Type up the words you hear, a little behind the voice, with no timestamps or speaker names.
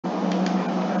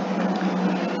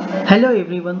Hello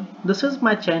everyone, this is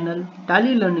my channel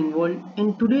Tally Learning World.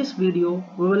 In today's video,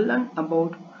 we will learn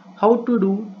about how to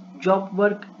do job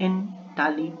work in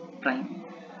TallyPrime.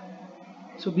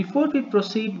 So before we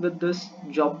proceed with this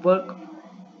job work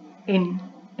in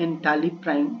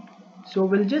TallyPrime, so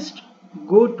we'll just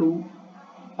go to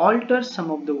alter some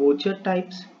of the voucher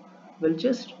types. We'll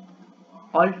just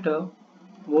alter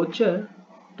voucher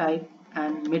type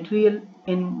and material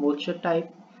in voucher type.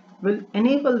 Will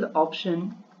enable the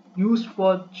option use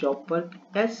for job work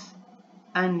S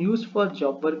and use for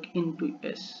job work into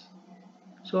S.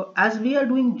 So as we are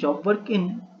doing job work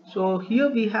in, so here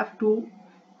we have to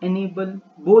enable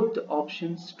both the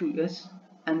options to yes,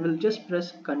 and we'll just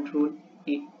press Ctrl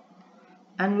A.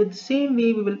 And with the same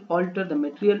way we will alter the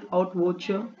material out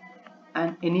voucher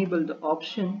and enable the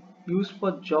option use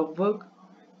for job work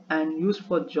and use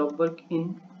for job work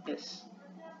in S.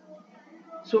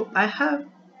 So I have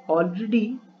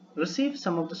already received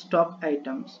some of the stock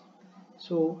items.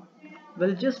 So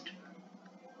we'll just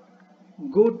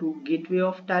go to gateway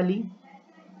of Tally.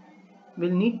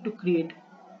 We'll need to create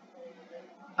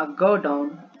a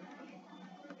godown,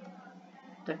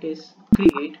 that is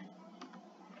create.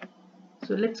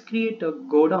 So let's create a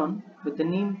godown with the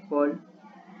name called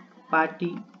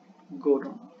party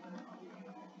godown.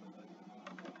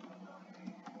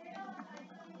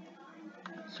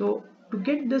 So to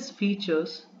get these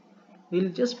features, we'll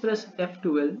just press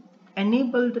F12,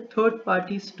 enable the third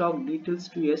party stock details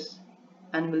to yes,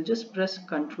 and we'll just press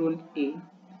Ctrl A,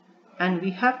 and we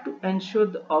have to ensure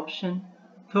the option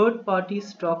third party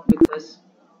stock with us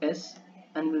S,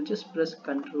 and we'll just press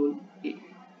Ctrl A.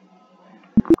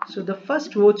 So the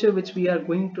first voucher which we are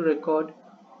going to record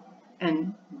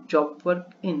and job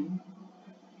work in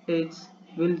is,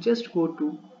 we'll just go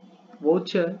to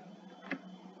voucher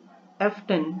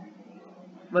F10.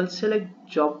 We'll select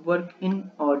job work in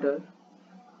order.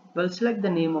 We'll select the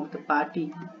name of the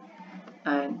party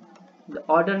and the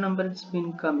order number has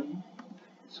been coming.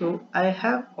 So I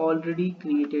have already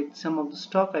created some of the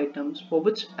stock items for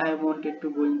which I wanted to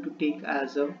going to take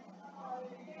as a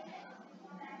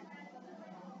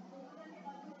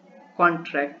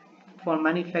contract for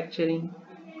manufacturing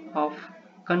of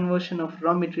conversion of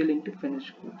raw material into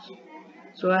finished goods.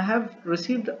 So I have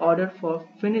received the order for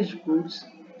finished goods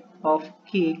of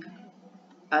cake.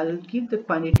 I'll give the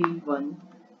quantity 1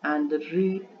 and the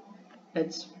rate.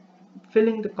 It's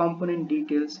filling the component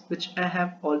details, which I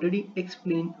have already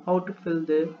explained how to fill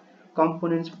the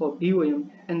components for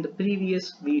BOM in the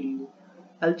previous video.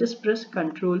 I'll just press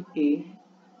Ctrl A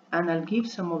and I'll give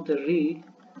some of the rate.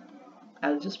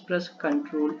 I'll just press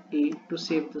Ctrl A to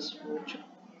save this voucher.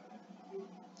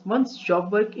 Once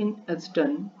job work in is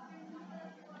done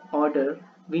order,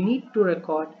 we need to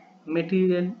record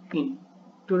material in.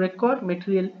 To record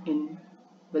material in,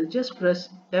 we'll just press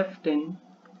F10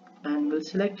 and we'll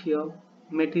select here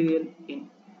material in.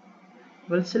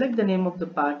 We'll select the name of the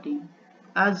party.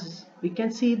 As we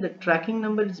can see, the tracking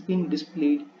number is being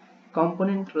displayed,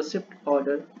 component receipt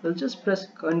order. We'll just press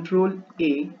Ctrl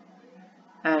A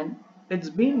and it's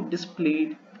being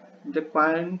displayed, the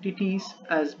quantities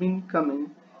has been coming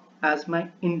as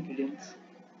my ingredients.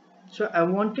 So I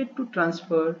wanted to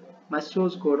transfer my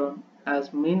source godown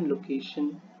as main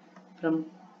location from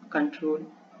Ctrl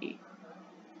A.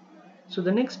 So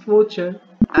the next voucher,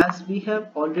 as we have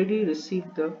already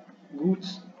received the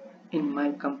goods in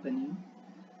my company,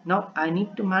 now I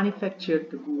need to manufacture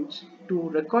the goods. To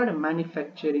record a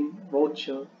manufacturing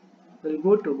voucher, we'll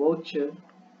go to voucher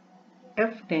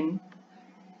F10.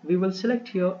 We will select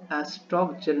here as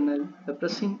stock journal by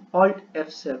pressing Alt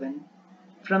F7.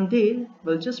 From there,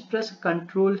 we'll just press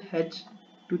Ctrl H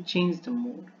to change the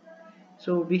mode.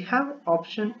 So we have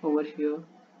option over here,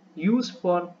 use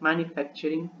for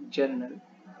manufacturing journal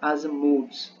as a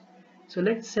modes. So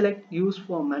let's select use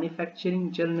for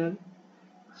manufacturing journal.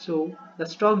 So the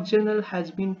stock journal has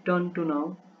been turned to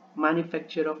now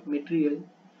manufacture of material.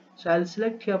 So I'll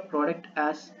select here product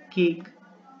as cake.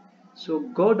 So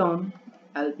go down,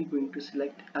 I'll be going to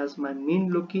select as my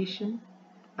main location.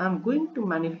 I'm going to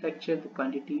manufacture the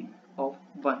quantity of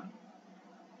 1.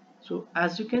 So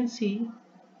as you can see,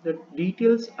 the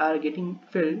details are getting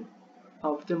filled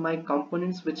of my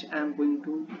components which I am going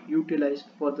to utilize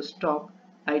for the stock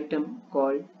item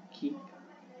called key.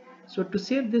 So to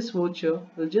save this voucher,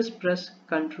 we'll just press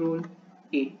Ctrl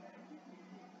A.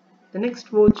 The next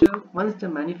voucher, once the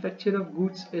manufacture of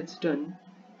goods is done,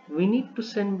 we need to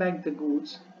send back the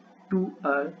goods to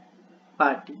our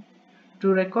party. To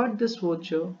record this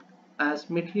voucher as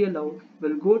material out,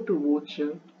 we'll go to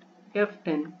voucher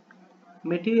F10,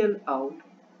 material out.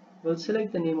 We'll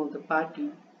select the name of the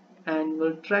party and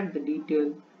we'll track the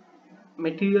detail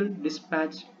material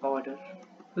dispatch order.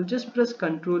 We'll just press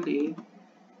Ctrl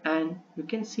A and you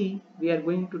can see we are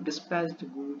going to dispatch the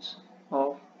goods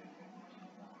of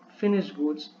finished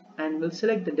goods, and we'll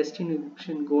select the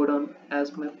destination godown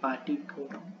as my party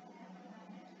godown.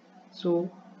 So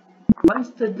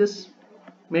once this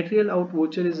material out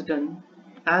voucher is done,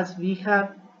 as we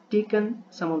have taken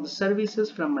some of the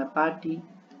services from my party,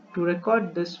 to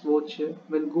record this voucher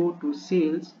we'll go to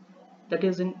sales, that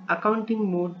is in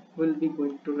accounting mode we'll be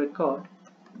going to record.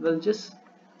 We'll just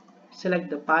select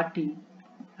the party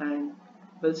and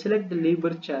we'll select the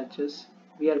labor charges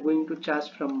we are going to charge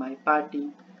from my party.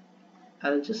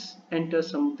 I'll just enter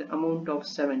some the amount of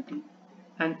 70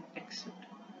 and exit.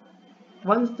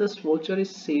 Once this voucher is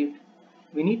saved,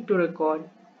 we need to record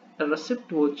a receipt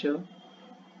voucher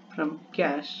from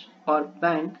cash or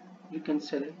bank. You can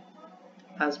select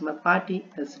as my party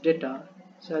as data,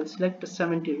 so I'll select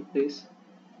 70 rupees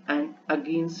and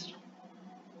against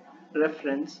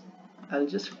reference I'll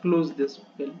just close this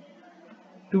bill.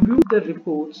 To view the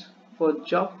reports for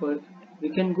Jobwork, we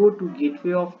can go to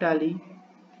Gateway of Tally.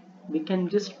 We can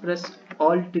just press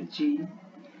Alt G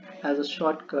as a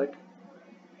shortcut,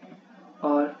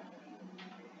 or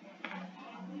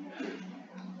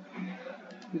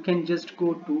you can just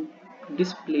go to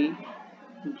display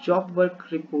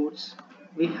Jobwork reports.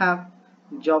 We have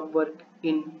Jobwork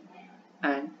in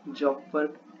and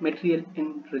Jobwork material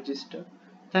in register.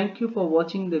 Thank you for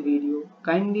watching the video.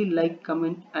 Kindly like,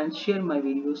 comment and share my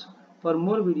videos. For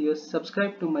more videos,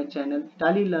 subscribe to my channel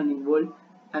Tally Learning World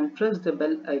and press the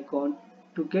bell icon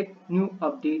to get new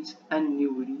updates and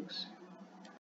new videos.